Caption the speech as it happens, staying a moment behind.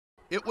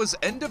It was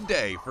end of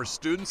day for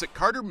students at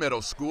Carter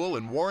Middle School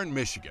in Warren,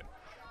 Michigan.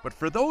 But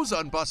for those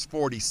on bus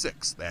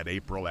 46 that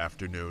April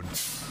afternoon,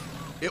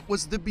 it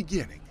was the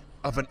beginning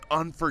of an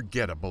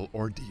unforgettable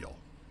ordeal.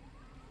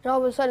 And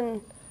all of a sudden,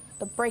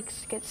 the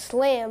brakes get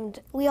slammed.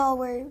 We all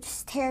were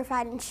just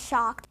terrified and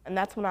shocked. And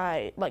that's when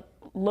I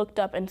looked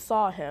up and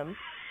saw him.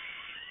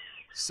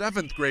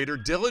 7th grader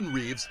Dylan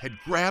Reeves had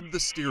grabbed the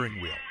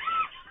steering wheel.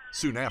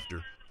 Soon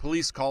after,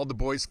 police called the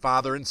boy's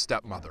father and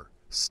stepmother,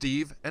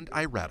 Steve and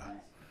Iretta.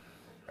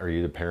 Are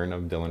you the parent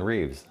of Dylan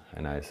Reeves?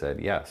 And I said,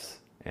 yes.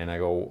 And I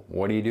go,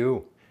 what do you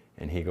do?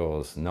 And he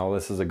goes, no,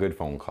 this is a good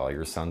phone call.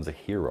 Your son's a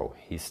hero.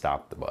 He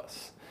stopped the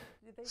bus.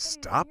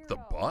 Stop the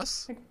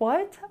bus?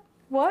 What?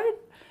 What?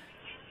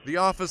 The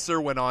officer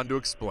went on to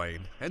explain,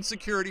 and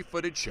security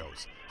footage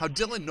shows how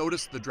Dylan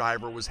noticed the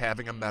driver was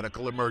having a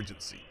medical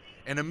emergency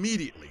and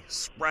immediately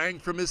sprang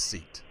from his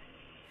seat.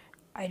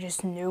 I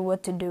just knew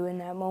what to do in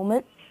that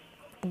moment.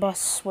 The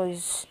bus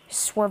was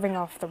swerving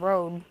off the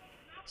road.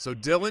 So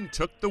Dylan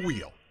took the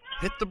wheel,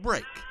 hit the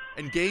brake,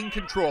 and gained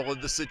control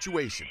of the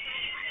situation,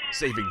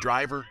 saving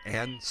driver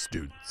and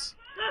students.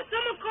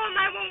 Someone call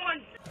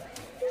 911.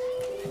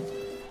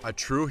 A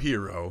true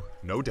hero,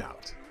 no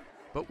doubt.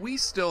 But we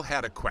still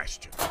had a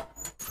question.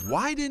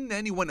 Why didn't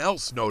anyone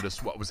else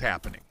notice what was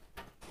happening?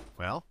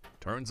 Well,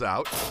 turns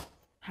out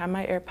Had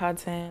my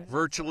AirPods in.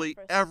 virtually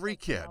every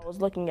kid I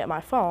was looking at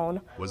my phone.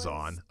 was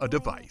on a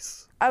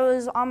device. I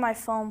was on my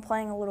phone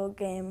playing a little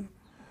game.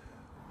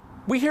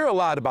 We hear a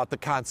lot about the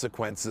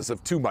consequences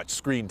of too much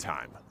screen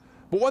time.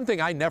 But one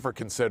thing I never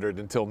considered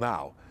until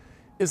now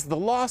is the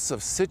loss of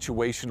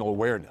situational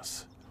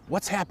awareness.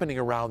 What's happening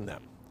around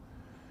them?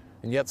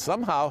 And yet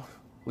somehow,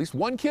 at least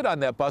one kid on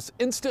that bus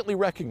instantly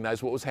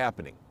recognized what was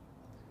happening.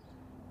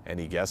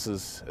 Any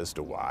guesses as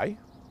to why?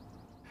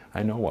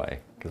 I know why,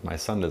 because my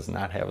son does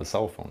not have a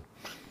cell phone.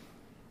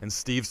 And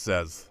Steve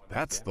says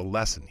that's the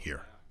lesson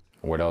here.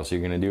 What else are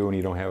you going to do when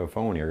you don't have a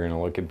phone? You're going to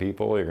look at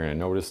people, you're going to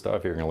notice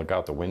stuff, you're going to look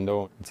out the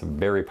window. It's a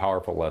very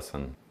powerful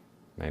lesson.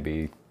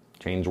 Maybe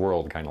change the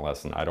world kind of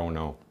lesson, I don't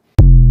know.